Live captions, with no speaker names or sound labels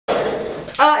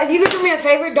If you could do me a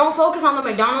favor, don't focus on the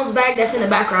McDonald's bag that's in the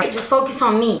background. Just focus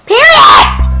on me. Period!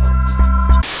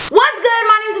 What's good?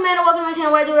 My name's Amanda. Welcome to my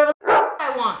channel where I do whatever the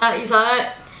I want. You saw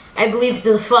that? I bleeped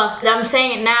the fuck. I'm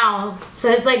saying it now. So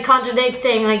it's like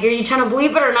contradicting. Like, are you trying to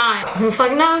bleep it or not? Who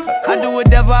fucking knows? I do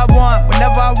whatever I want,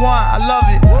 whenever I want. I love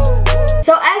it.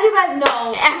 So as you guys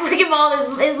know, African Mall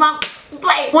is my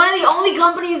play. One of the only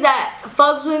companies that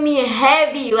fucks with me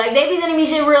heavy. Like, they be sending me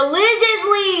shit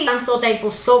religiously. I'm so thankful,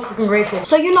 so freaking grateful.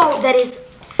 So you know that it's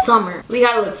summer. We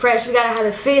gotta look fresh. We gotta have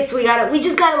the fits. We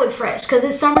just gotta look fresh. Cause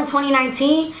it's summer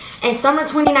 2019 and summer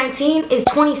 2019 is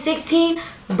 2016.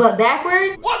 But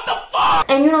backwards. What the fuck?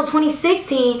 And you know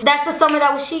 2016, that's the summer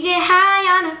that when she get high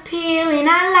on a pill and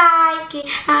I like it.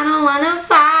 I don't wanna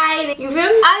fight it. You feel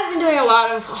me? I've been doing a lot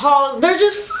of hauls. They're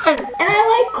just fun. And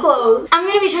I like clothes. I'm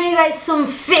gonna be showing you guys some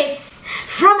fits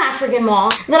from African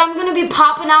Mall that I'm gonna be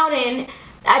popping out in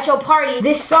at your party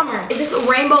this summer. Is this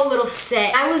rainbow little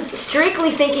set? I was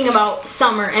strictly thinking about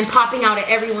summer and popping out at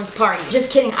everyone's party.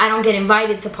 Just kidding, I don't get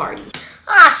invited to parties.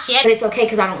 Ah, shit. But it's okay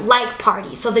because I don't like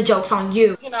parties, so the joke's on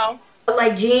you. You know.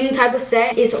 Like jean type of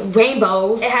set is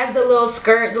rainbows. It has the little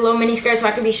skirt, the little mini skirt, so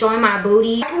I can be showing my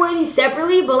booty. I can wear these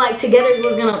separately, but like together is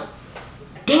what's gonna...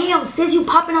 Damn, sis, you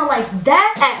popping out like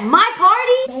that at my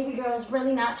party? Baby girl's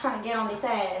really not trying to get on this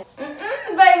ass.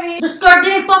 Baby. The skirt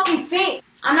didn't fucking fit.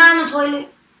 I'm not on the toilet.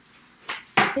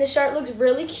 The shirt looks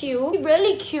really cute.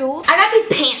 Really cute. I got these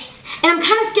pants, and I'm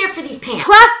kind of scared for these pants.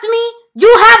 Trust me, you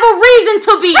have a reason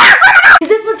to be. Cause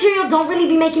this material don't really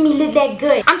be making me look that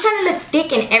good. I'm trying to look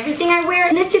thick in everything I wear.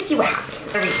 Let's just see what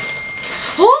happens.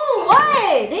 Oh,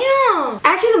 what? Damn.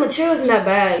 Actually, the material isn't that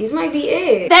bad. These might be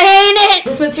it. That ain't it.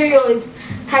 This material is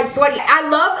type sweaty. I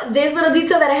love this little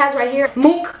detail that it has right here.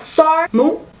 Mook star.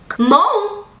 Mook?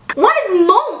 Monk? What is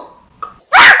monk?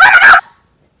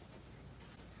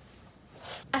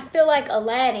 I feel like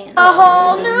Aladdin. A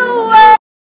whole new world.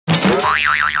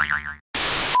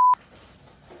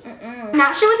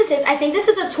 Not sure what this is. I think this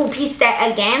is a two-piece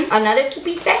set again. Another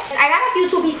two-piece set. I got a few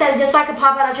two-piece sets just so I could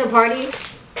pop out at your party.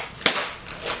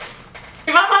 If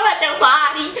I pop at your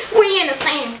party, we in the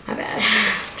same. My bad.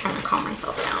 I'm trying to calm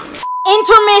myself down.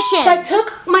 Intermission. So I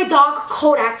took my dog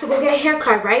Kodak to go get a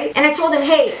haircut, right? And I told him,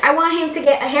 hey, I want him to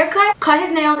get a haircut, cut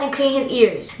his nails, and clean his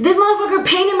ears. This motherfucker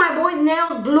painted my boy's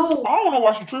nails blue. I don't know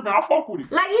why she tripping. I fuck with it.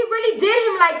 Like, he really did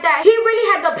him like that. He really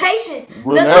had the patience,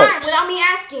 Relax. the time, without me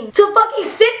asking, to fucking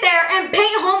sit there and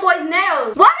paint homeboy's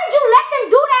nails. Why did you let them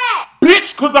do that?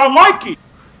 Bitch, cause I like it.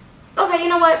 Okay, you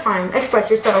know what? Fine. Express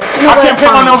yourself. You know I can't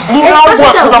paint my nails blue now. What?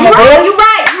 Cause I'm a boy? You're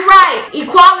right.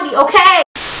 Equality, okay?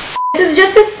 This is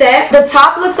just a set. The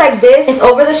top looks like this. It's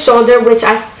over the shoulder, which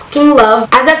I fucking love.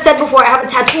 As I've said before, I have a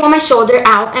tattoo on my shoulder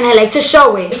out, and I like to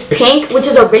show it. It's pink, which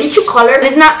is a really cute color. And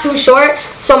it's not too short,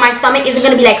 so my stomach isn't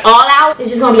gonna be like all out. It's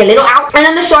just gonna be a little out. And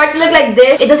then the shorts look like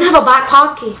this. It doesn't have a back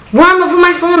pocket. Where am I gonna put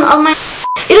my phone? Oh my...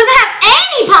 It doesn't have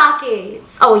any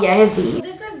pockets. Oh yeah, here's these.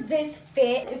 This is this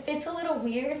fit. It fits a little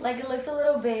weird. Like, it looks a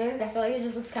little big. I feel like it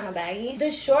just looks kind of baggy. The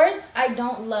shorts, I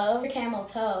don't love. Camel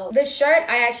toe. The shirt,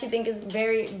 I actually think is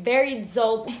very, very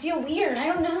dope. I feel weird. I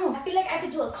don't know. I feel like I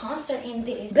could do a concert in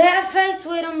this. Bare face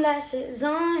with them lashes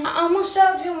on. I almost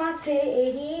showed you my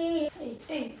titty.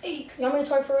 Hey. You want me to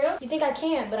twerk for real? You think I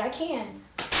can, but I can.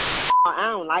 I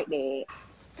don't like that.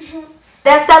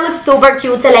 That style looks super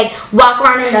cute to like walk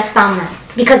around in the summer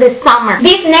because it's summer.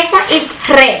 This next one is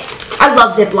red. I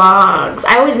love Ziplocs.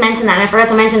 I always mention that and I forgot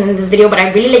to mention in this video, but I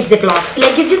really like Ziplocs.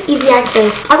 Like, it's just easy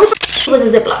access. I wish it was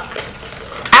a Ziploc.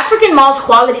 African Mall's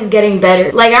quality is getting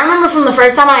better. Like, I remember from the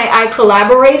first time I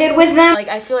collaborated with them. Like,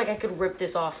 I feel like I could rip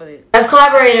this off of it. I've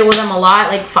collaborated with them a lot,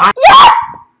 like 5. Yeah!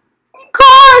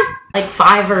 Cause! Like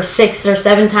 5 or 6 or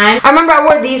 7 times. I remember I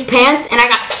wore these pants and I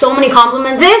got so many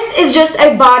compliments. This is just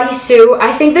a bodysuit.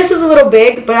 I think this is a little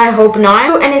big, but I hope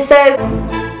not. And it says...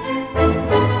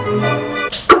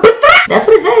 That's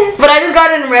what it says. But I just got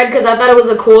it in red because I thought it was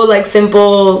a cool, like,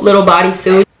 simple little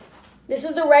bodysuit. This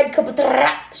is the red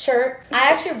shirt. I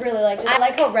actually really like it. I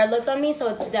like how red looks on me, so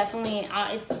it's definitely,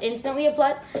 it's instantly a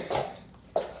plus.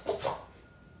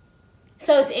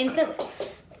 So it's instantly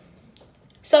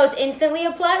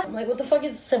a plus. I'm like, what the fuck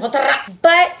is...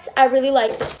 But I really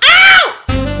like... Ow!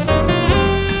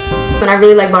 And I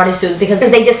really like bodysuits because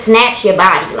they just snatch your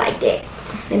body like that.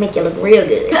 They make you look real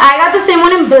good. I got the same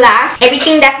one in black.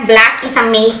 Everything that's black is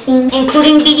amazing,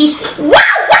 including BBC. Wow!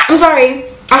 I'm sorry.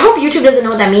 I hope YouTube doesn't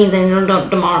know what that means and don't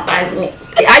demonetize me.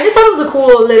 I just thought it was a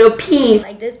cool little piece.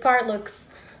 Like, this part looks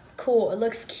cool. It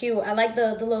looks cute. I like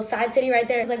the little side titty right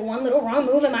there. It's like one little wrong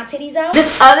move and my titty's out.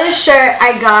 This other shirt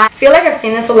I got, I feel like I've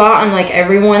seen this a lot on like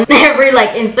every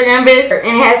like Instagram bitch.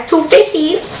 And it has 2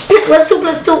 fishies. Plus 2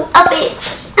 plus 2, a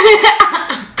bitch.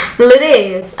 Lit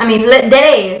is. I mean,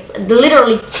 that is.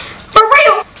 Literally. For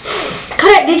real.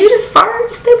 Kodak, did you just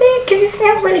fart, stupid? Because it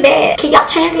sounds really bad. Can y'all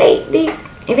translate this?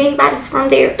 If anybody's from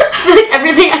there. I feel like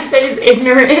everything I say is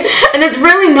ignorant. And it's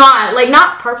really not. Like,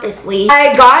 not purposely.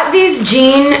 I got these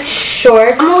jean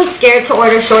shorts. I'm always scared to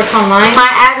order shorts online. My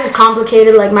ass is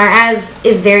complicated. Like, my ass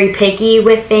is very picky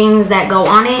with things that go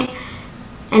on it.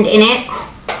 And in it.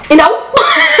 You know?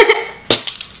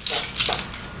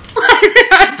 Why did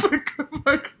I put the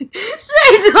fucking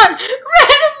shades on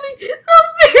randomly?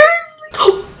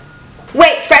 Seriously.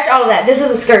 Wait, scratch all of that. This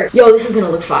is a skirt. Yo, this is gonna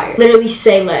look fire. Literally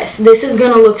say less. This is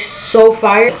gonna look so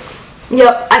fire.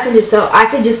 Yep, I can just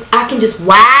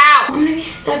wow. I'm gonna be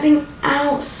stepping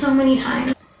out so many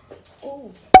times. Oh,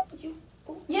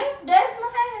 yep, that's my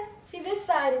ass. See, this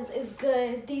side is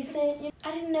good, decent.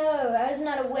 I didn't know. I was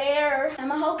not aware. And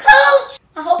my whole coach,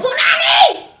 my whole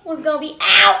punani was gonna be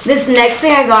out. This next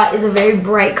thing I got is a very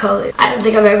bright color. I don't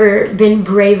think I've ever been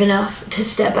brave enough to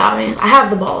step out in. I have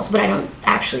the balls, but I don't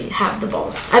actually have the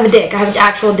balls. I have a dick. I have an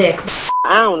actual dick.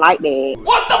 I don't like that.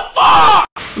 What the fuck?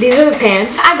 These are the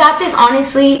pants. I got this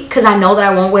honestly because I know that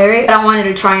I won't wear it, but I wanted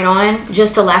to try it on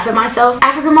just to laugh at myself.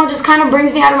 African mall just kind of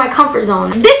brings me out of my comfort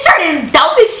zone. This shirt is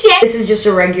dope as shit. This is just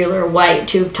a regular white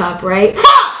tube top, right?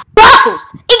 False!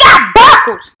 Buckles! It got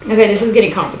buckles! Okay, this is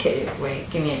getting complicated. Wait,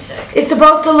 give me a sec. It's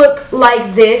supposed to look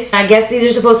like this. I guess these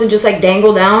are supposed to just like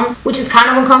dangle down, which is kind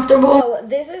of uncomfortable. So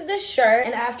this is the shirt,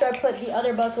 and after I put the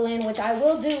other buckle in, which I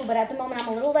will do, but at the moment I'm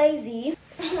a little lazy.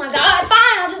 Oh my god,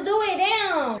 fine, I'll just do it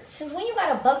down. Since when you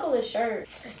gotta buckle a shirt?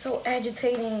 It's so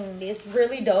agitating. It's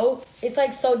really dope. It's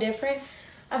like so different.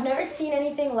 I've never seen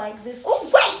anything like this. Oh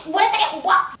wait, what is it?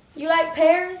 What? You like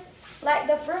pears? Like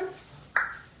the fruit?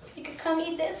 You could come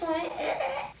eat this one.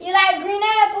 You like green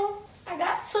apples? I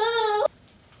got two.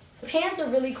 The pants are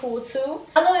really cool too.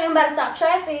 I look like I'm about to stop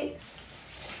traffic.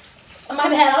 Oh, my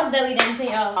bad, I was belly dancing,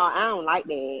 y'all. Oh, I don't like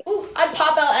that. Ooh, I'd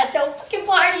pop out at your fucking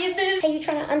party. Hey, you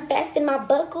trying to unfasten my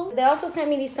buckle? They also sent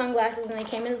me these sunglasses and they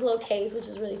came in this little case, which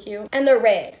is really cute. And they're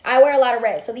red. I wear a lot of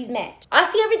red, so these match. I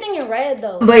see everything in red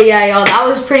though. But yeah, y'all, that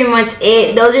was pretty much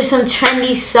it. Those are some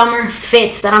trendy summer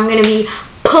fits that I'm gonna be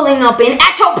pulling up in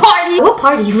at your party. What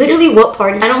party? Literally what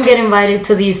party? I don't get invited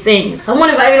to these things. Someone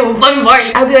invited me to a fucking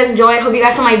party. I hope you guys enjoyed. Hope you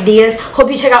got some ideas. Hope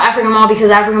you check out African Mall because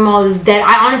African Mall is dead.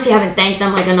 I honestly haven't thanked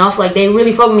them like enough. Like they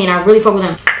really fuck with me and I really fuck with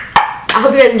them. I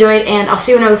hope you guys enjoyed and I'll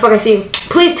see you whenever the fuck I see you.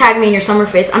 Please tag me in your summer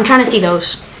fits. I'm trying to see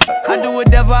those. I do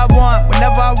whatever I want,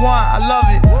 whenever I want. I love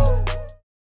it.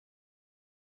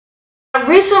 I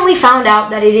recently found out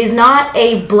that it is not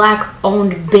a black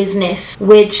owned business,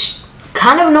 which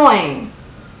kind of annoying.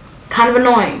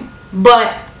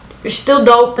 But they're still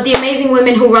dope. The amazing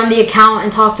women who run the account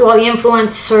and talk to all the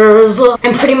influencers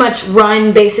and pretty much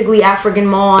run basically African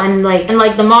Mall and like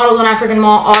the models on African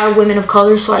Mall are women of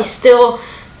color, so I still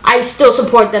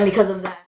support them because of that.